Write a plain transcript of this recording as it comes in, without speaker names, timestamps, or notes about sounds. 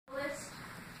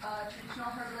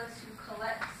regional herbalist who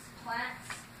collects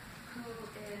plants, who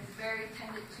is very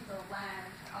tended to the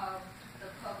land of the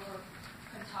Pueblo,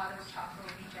 Contado, Chaco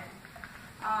region.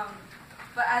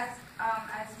 But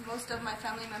as most of my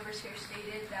family members here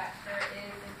stated, that there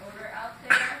is an odor out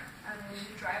there, and when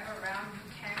you drive around,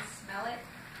 you can smell it.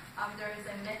 There is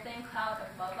a methane cloud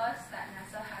above us that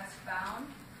NASA has found.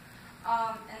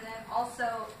 And then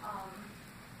also,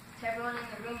 to everyone in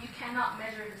the room, you cannot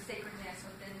measure the sacredness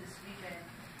within this region.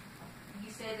 You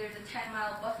say there's a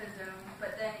 10-mile buffer zone,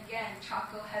 but then again,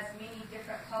 Chaco has many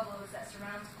different pueblos that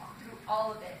surround through all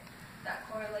of it, that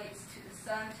correlates to the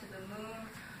sun, to the moon.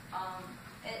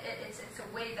 It's a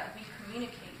way that we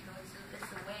communicate. You know,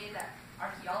 it's a way that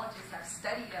archaeologists have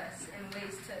studied us in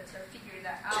ways to figure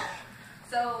that out.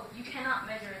 So you cannot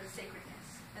measure the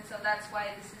sacredness. And so that's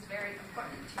why this is very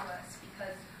important to us,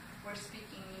 because we're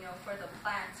speaking, you know, for the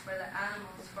plants, for the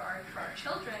animals, for our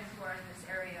children who are in this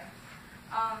area.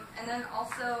 And then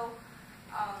also,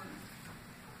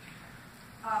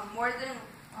 more than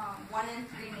 1 in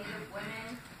 3 Native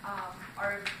women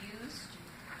are abused.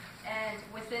 And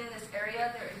within this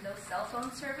area, there is no cell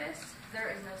phone service,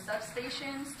 there is no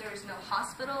substations, there is no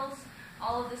hospitals.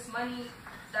 All of this money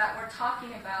that we're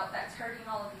talking about that's hurting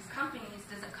all of these companies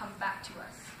doesn't come back to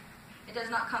us. It does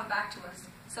not come back to us.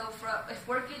 So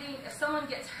if someone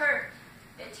gets hurt,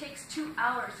 it takes 2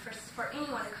 hours for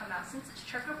anyone to come out. Since it's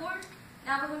checkerboard,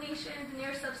 Navajo Nation, the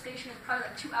nearest substation is probably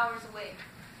like 2 hours away.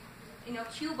 You know,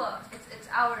 Cuba, it's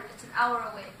an hour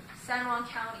away. San Juan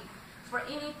County. For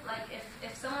any, like,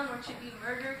 if someone were to be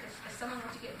murdered, if someone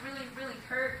were to get really, really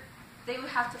hurt, they would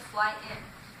have to fly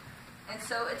in. And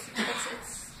so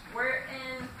we're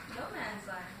in no man's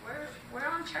land. We're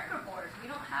on checkerboard. We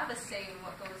don't have a say in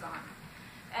what goes on.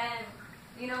 And,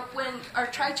 you know, when our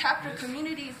tri-chapter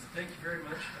communities... Thank you very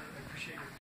much. I appreciate it.